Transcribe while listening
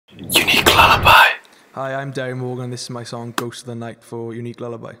Hi, I'm Deri and this is my song Ghost of the Night for Unique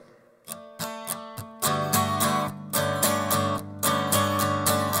Lullaby.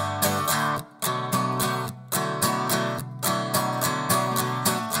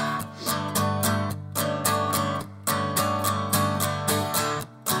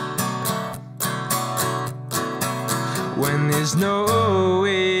 When there's no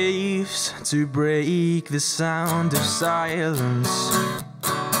waves to break the sound of silence,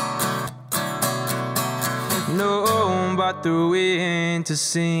 no but the wind to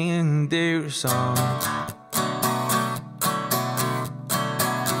sing their song,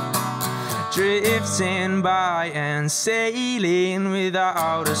 drifting by and sailing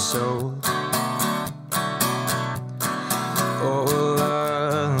without a soul, all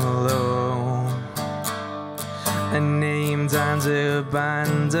alone, unnamed and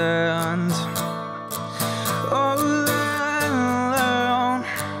abandoned, all alone,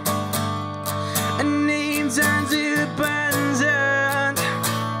 unnamed and abandoned,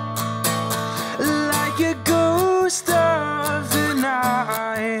 like a ghost of the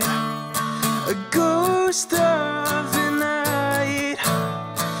night, a ghost of the night.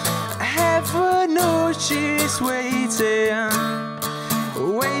 Heaven knows she's waiting,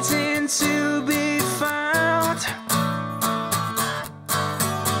 waiting to be found.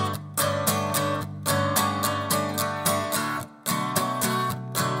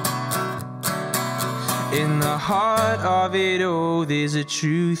 In the heart of it all, there's a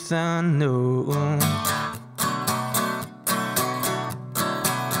truth unknown.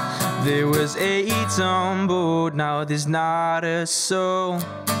 There was 8 on board, now there's not a soul.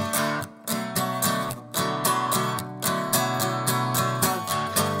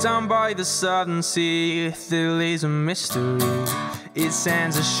 Down by the southern sea, there lays a mystery. It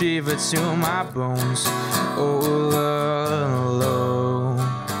sends a shiver to my bones, all alone,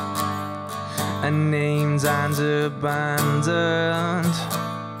 unnamed and abandoned,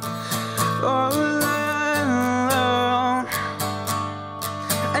 all alone,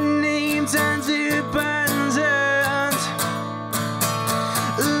 unnamed and abandoned,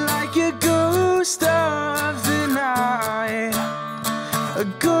 like a ghost of the night, a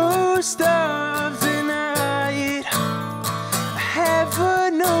ghost of the night.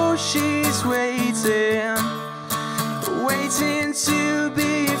 Heaven knows she's waiting, waiting to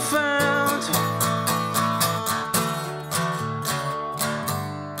be found.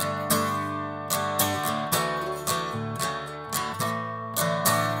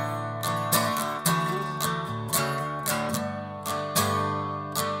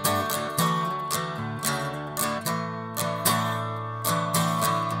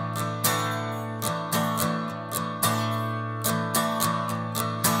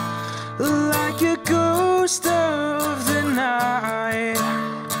 Like a ghost of the night,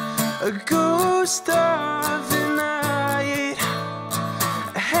 a ghost of the night.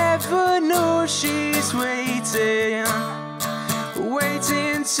 Heaven knows she's waiting,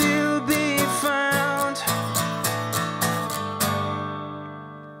 waiting to